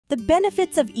The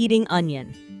benefits of eating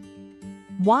onion.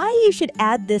 Why you should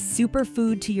add this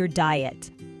superfood to your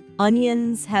diet.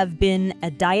 Onions have been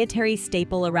a dietary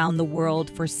staple around the world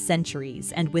for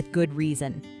centuries, and with good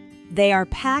reason. They are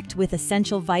packed with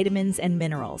essential vitamins and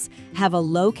minerals, have a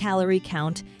low calorie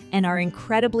count, and are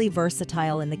incredibly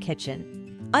versatile in the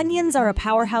kitchen. Onions are a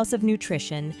powerhouse of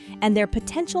nutrition, and their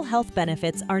potential health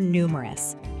benefits are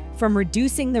numerous. From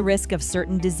reducing the risk of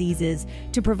certain diseases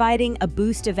to providing a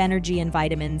boost of energy and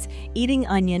vitamins, eating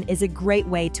onion is a great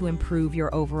way to improve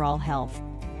your overall health.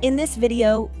 In this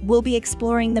video, we'll be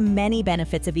exploring the many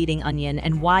benefits of eating onion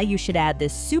and why you should add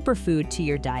this superfood to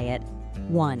your diet.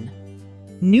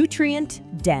 1.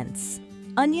 Nutrient-dense.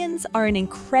 Onions are an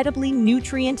incredibly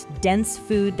nutrient-dense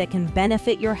food that can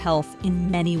benefit your health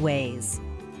in many ways.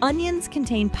 Onions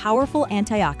contain powerful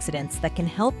antioxidants that can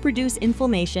help reduce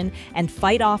inflammation and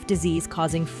fight off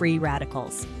disease-causing free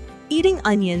radicals. Eating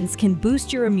onions can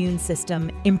boost your immune system,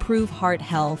 improve heart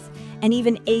health, and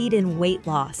even aid in weight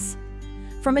loss.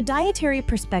 From a dietary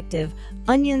perspective,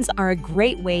 onions are a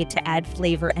great way to add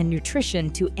flavor and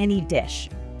nutrition to any dish.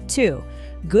 2.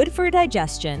 Good for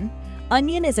digestion.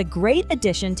 Onion is a great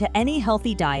addition to any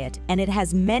healthy diet, and it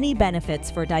has many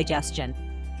benefits for digestion.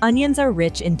 Onions are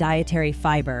rich in dietary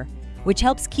fiber, which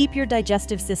helps keep your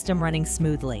digestive system running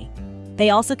smoothly. They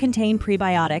also contain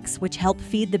prebiotics, which help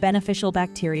feed the beneficial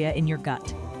bacteria in your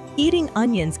gut. Eating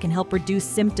onions can help reduce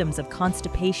symptoms of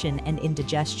constipation and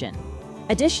indigestion.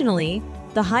 Additionally,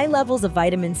 the high levels of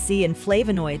vitamin C and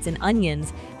flavonoids in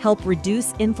onions help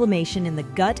reduce inflammation in the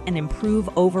gut and improve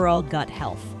overall gut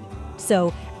health.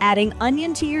 So, adding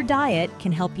onion to your diet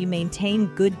can help you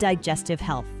maintain good digestive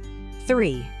health.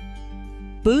 3.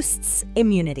 Boosts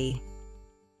immunity.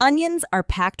 Onions are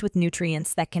packed with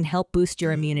nutrients that can help boost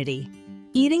your immunity.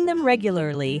 Eating them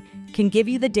regularly can give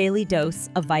you the daily dose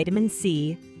of vitamin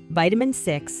C, vitamin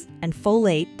 6, and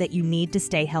folate that you need to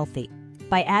stay healthy.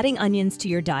 By adding onions to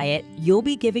your diet, you'll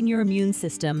be giving your immune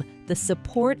system the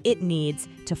support it needs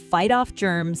to fight off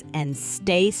germs and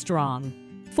stay strong.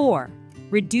 4.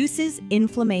 Reduces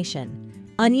inflammation.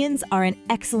 Onions are an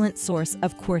excellent source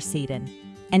of quercetin,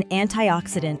 an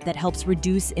antioxidant that helps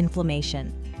reduce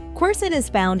inflammation. Quercetin is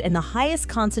found in the highest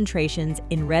concentrations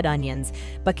in red onions,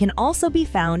 but can also be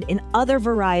found in other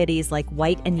varieties like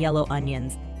white and yellow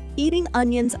onions. Eating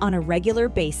onions on a regular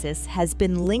basis has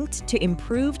been linked to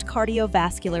improved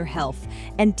cardiovascular health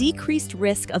and decreased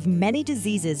risk of many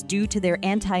diseases due to their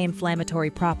anti-inflammatory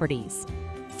properties.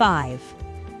 5.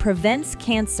 Prevents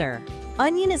cancer.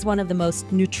 Onion is one of the most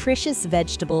nutritious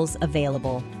vegetables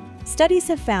available. Studies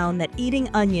have found that eating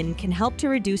onion can help to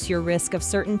reduce your risk of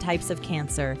certain types of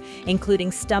cancer,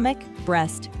 including stomach,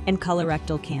 breast, and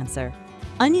colorectal cancer.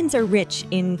 Onions are rich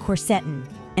in quercetin,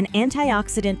 an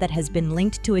antioxidant that has been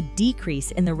linked to a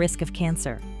decrease in the risk of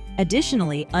cancer.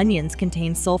 Additionally, onions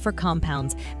contain sulfur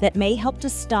compounds that may help to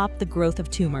stop the growth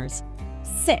of tumors.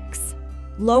 6.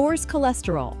 Lowers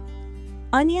cholesterol.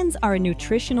 Onions are a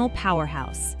nutritional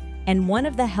powerhouse, and one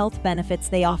of the health benefits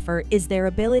they offer is their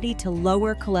ability to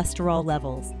lower cholesterol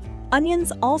levels.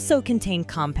 Onions also contain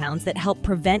compounds that help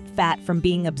prevent fat from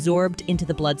being absorbed into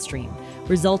the bloodstream,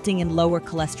 resulting in lower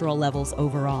cholesterol levels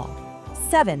overall.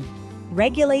 7.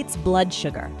 Regulates blood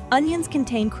sugar. Onions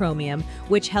contain chromium,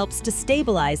 which helps to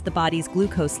stabilize the body's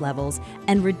glucose levels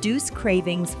and reduce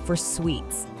cravings for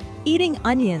sweets. Eating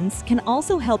onions can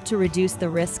also help to reduce the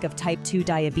risk of type 2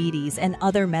 diabetes and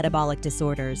other metabolic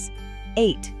disorders.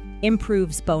 8.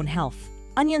 Improves bone health.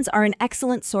 Onions are an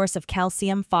excellent source of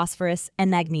calcium, phosphorus, and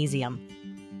magnesium.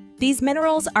 These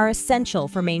minerals are essential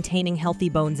for maintaining healthy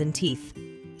bones and teeth.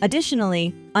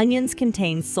 Additionally, onions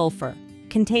contain sulfur,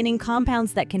 containing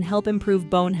compounds that can help improve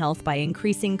bone health by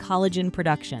increasing collagen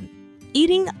production.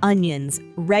 Eating onions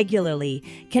regularly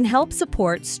can help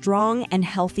support strong and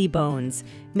healthy bones,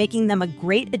 making them a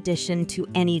great addition to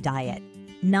any diet.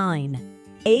 9.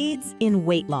 Aids in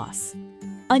weight loss.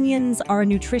 Onions are a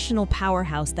nutritional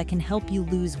powerhouse that can help you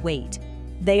lose weight.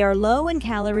 They are low in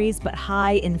calories but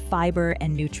high in fiber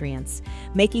and nutrients,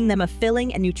 making them a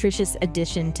filling and nutritious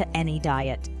addition to any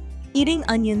diet. Eating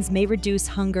onions may reduce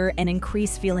hunger and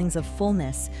increase feelings of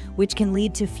fullness, which can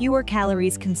lead to fewer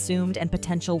calories consumed and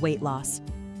potential weight loss.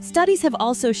 Studies have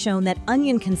also shown that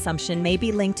onion consumption may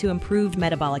be linked to improved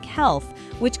metabolic health,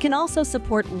 which can also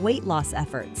support weight loss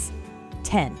efforts.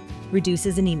 10.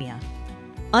 Reduces anemia.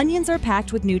 Onions are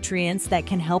packed with nutrients that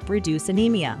can help reduce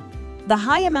anemia. The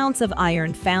high amounts of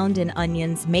iron found in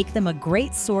onions make them a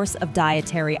great source of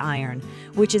dietary iron,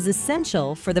 which is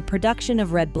essential for the production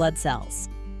of red blood cells.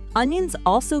 Onions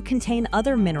also contain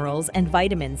other minerals and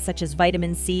vitamins such as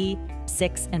vitamin C,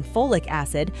 6, and folic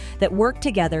acid that work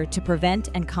together to prevent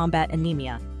and combat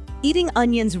anemia. Eating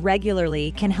onions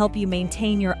regularly can help you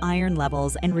maintain your iron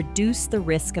levels and reduce the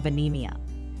risk of anemia.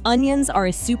 Onions are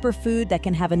a superfood that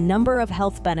can have a number of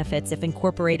health benefits if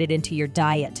incorporated into your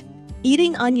diet.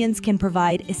 Eating onions can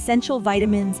provide essential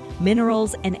vitamins,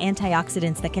 minerals, and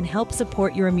antioxidants that can help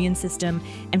support your immune system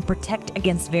and protect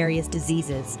against various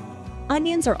diseases.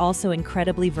 Onions are also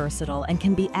incredibly versatile and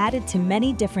can be added to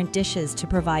many different dishes to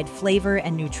provide flavor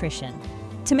and nutrition.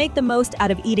 To make the most out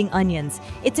of eating onions,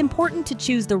 it's important to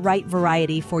choose the right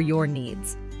variety for your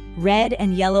needs. Red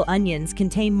and yellow onions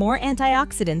contain more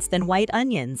antioxidants than white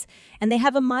onions, and they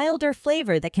have a milder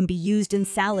flavor that can be used in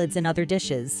salads and other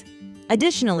dishes.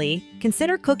 Additionally,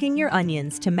 consider cooking your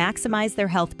onions to maximize their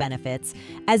health benefits,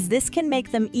 as this can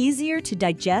make them easier to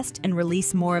digest and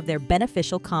release more of their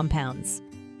beneficial compounds.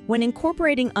 When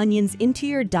incorporating onions into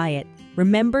your diet,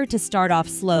 remember to start off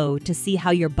slow to see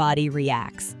how your body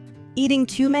reacts. Eating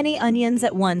too many onions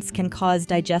at once can cause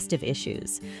digestive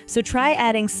issues, so try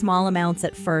adding small amounts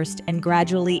at first and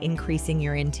gradually increasing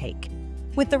your intake.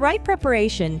 With the right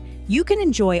preparation, you can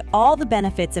enjoy all the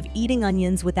benefits of eating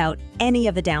onions without any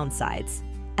of the downsides.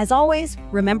 As always,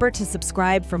 remember to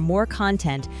subscribe for more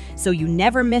content so you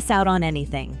never miss out on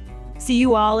anything. See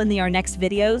you all in our next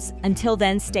videos. Until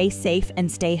then, stay safe and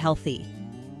stay healthy.